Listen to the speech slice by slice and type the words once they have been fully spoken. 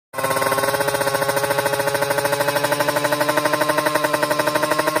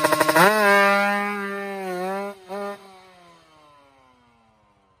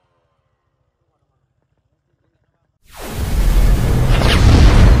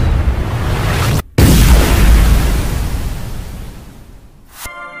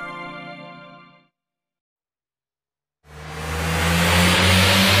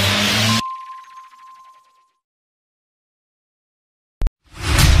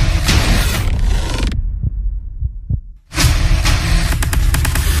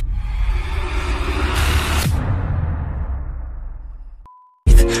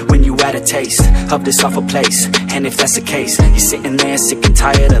had a taste of this awful place. And if that's the case, you're sitting there sick and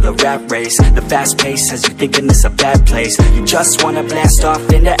tired of the rat race, the fast pace has you thinking this a bad place. You just wanna blast off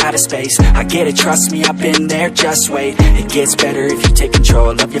into outer space. I get it, trust me, I've been there, just wait. It gets better if you take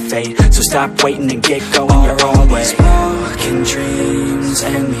control of your fate. So stop waiting and get going your own way. These broken dreams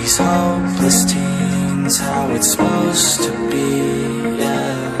and these hopeless teens, how it's supposed to be,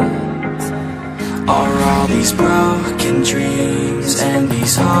 yeah. Are all these broken dreams and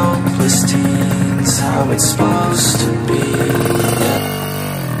these hopeless teens how it's supposed to be, yeah.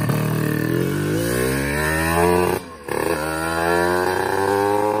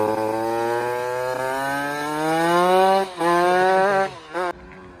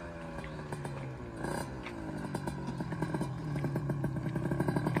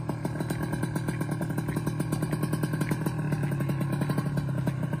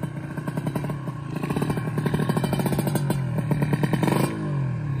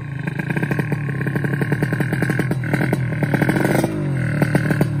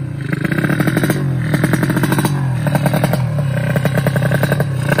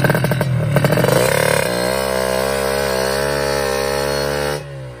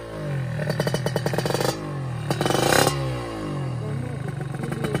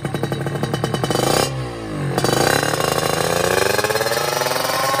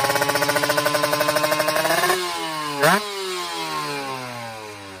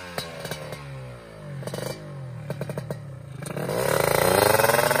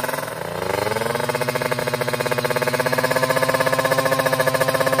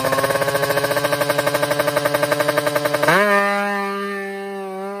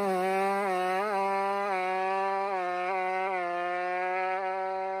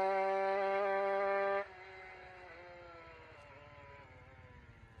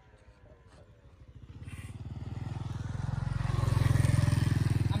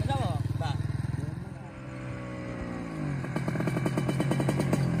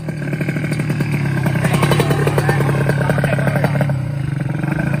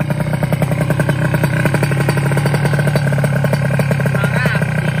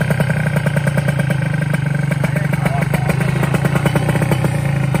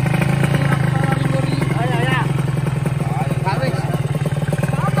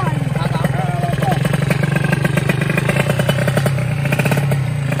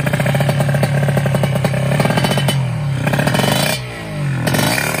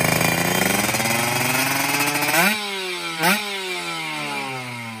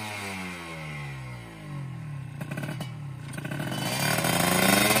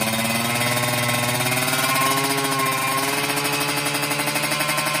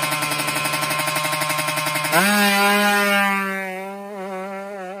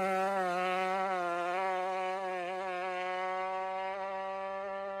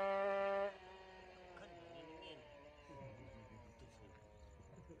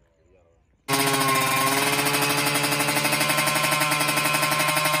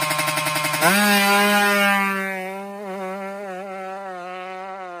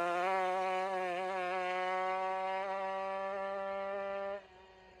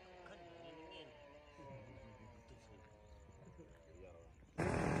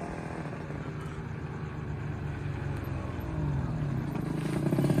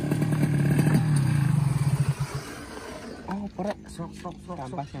 Sok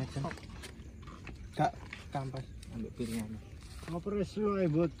kampasnya aja. Gak kampas ambil piringannya. Ngoper slow e,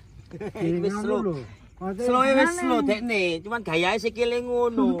 Bud. Wis slow. Slow wis slow dekne, cuman gayae sikile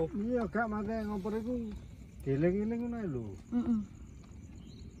ngono. Iya, gak mate ngoper iku geleng-geleng ngono lho. Heeh.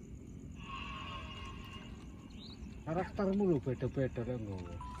 Karaktermu lho beda-beda kan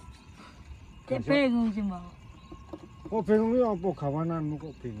ngono. Cek bingung sih, Mbak. Kok bingung ya apa gawananmu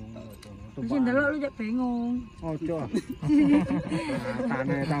kok bingung ngono. Wis ndelok lu cek bingung. Ojo.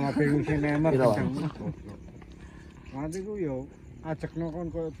 Tane tambah bingung sing nemer. Nanti ku yo ajakno kon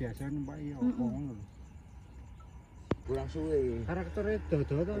koyo biasa numpak iya apa ngono. Kurang suwe. Karaktere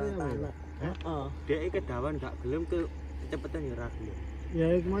dodo to ya. Heeh, dhek kedawan gak gelem kecepetan ya ra gelem. Ya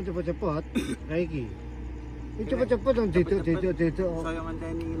iki mau cepet-cepet kayak iki. Iki cepet-cepet dong dedok. Saya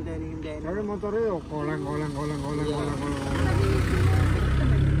ngenteni. Kalau motore yo koleng.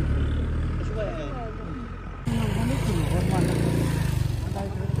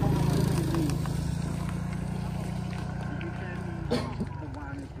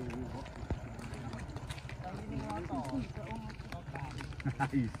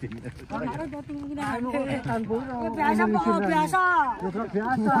 Biasa kok biasa.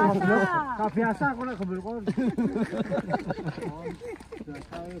 Biasa kok nek gembel kon.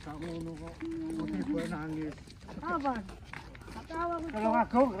 Biasa gak ngono kok. Mesti kowe nangis. Apa? Kalau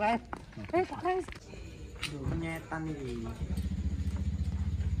ngaku keren. Keren. Penyetan ini.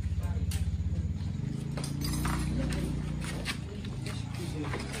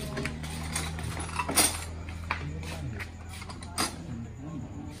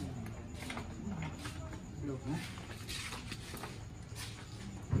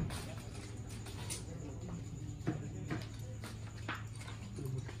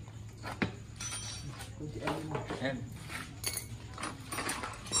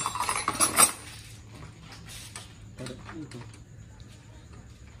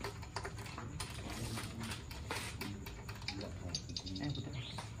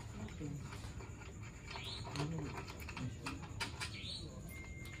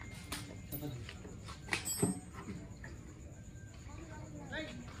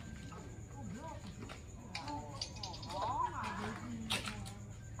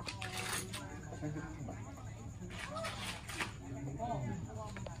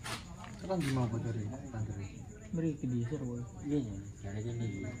 Kan gimana bocori FANTERRA? Beri ke dia sir boy. Iya, cara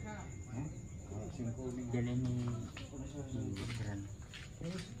gini. Jadi ini keren.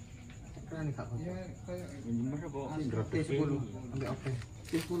 Keren nih kak bocor. Ini berapa? T10 ambil oke.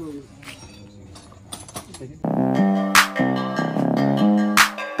 T10.